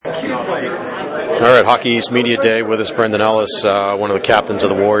All right, Hockey East Media Day with us, Brendan Ellis, one of the captains of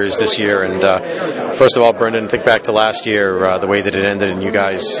the Warriors this year. And first of all, Brendan, think back to last year, the way that it ended, and you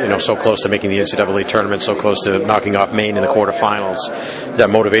guys, so close to making the NCAA tournament, so close to knocking off Maine in the quarterfinals. Is that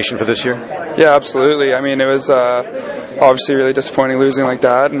motivation for this year? Yeah, absolutely. I mean, it was obviously really disappointing losing like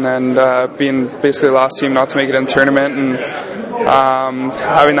that, and then being basically the last team not to make it in the tournament, and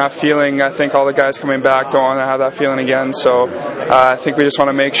having that feeling. I think all the guys coming back don't want to have that feeling again. So I think we just want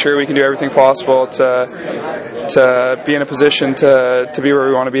to make sure we can do everything possible to be in a position to be where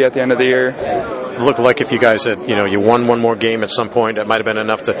we want to be at the end of the year. It looked like if you guys had, you won one more game at some point, it might have been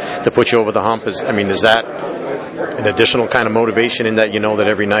enough to put you over the hump. Is that an additional kind of motivation in that that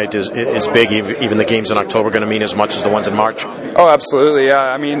every night is big, even the games in October are going to mean as much as the ones in March? Oh, absolutely, yeah.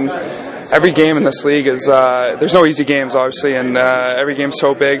 I mean, every game in this league is there's no easy games, obviously, and every game's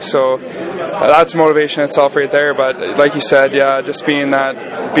so big, so that's motivation itself right there. But like you said, yeah, just being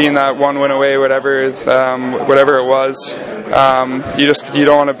that one win away, whatever it was, you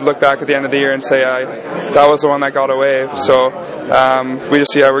don't want to look back at the end of the year and say that was the one that got away. So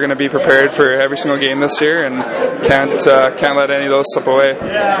we're going to be prepared for every single game this year and can't let any of those slip away.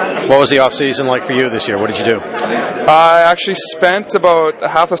 What was the off season like for you this year? What did you do? I actually spent about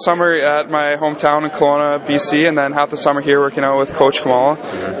half the summer at my hometown in Kelowna, BC, and then half the summer here working out with Coach Kamal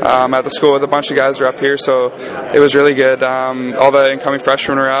at the school with a bunch of guys who are up here. So it was really good. All the incoming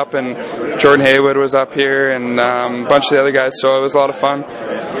freshmen were up, and Jordan Haywood was up here, and a bunch of the other guys. So it was a lot of fun.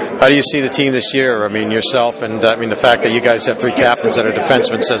 How do you see the team this year? I mean, yourself, and the fact that you guys have three captains that are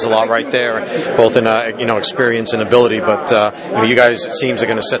defensemen says a lot right there, both in experience and ability. But you guys, it seems, are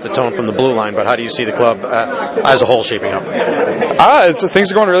going to set the tone from the blue line. But how do you see the club as a whole shaping up?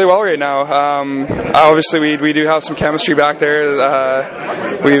 Things are going really well right now. Obviously, we do have some chemistry back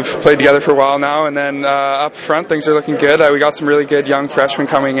there. We've played together for a while now, and then up front, things are looking good. We got some really good young freshmen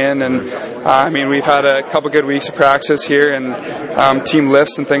coming in, and we've had a couple good weeks of practice here and team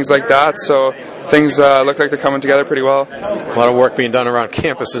lifts and things like that. So things look like they're coming together pretty well. A lot of work being done around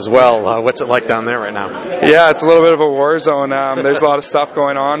campus as well. What's it like down there right now? Yeah, it's a little bit of a war zone. There's a lot of stuff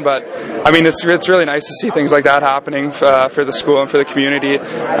going on, but it's really nice to see things like that happening for the school and for the community. We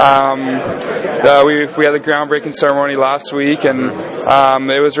had the groundbreaking ceremony last week, and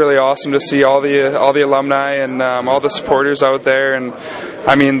it was really awesome to see all the alumni and all the supporters out there. And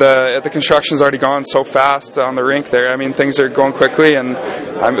the construction's already gone so fast on the rink there. Things are going quickly, and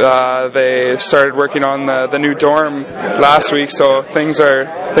they started working on the new dorm last week, so things are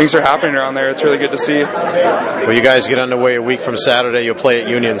happening around there. It's really good to see. Well, you guys get underway a week from Saturday. You'll play at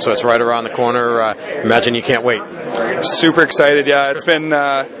Union, so it's right around the corner. Imagine you can't wait. Super excited, yeah. It's been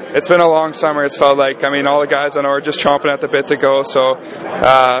a long summer. It's felt like all the guys I know are just chomping at the bit to go. So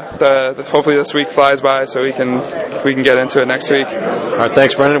hopefully this week flies by, so we can get into it next week. All right,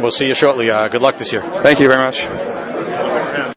 thanks, Brendan. We'll see you shortly. Good luck this year. Thank you very much.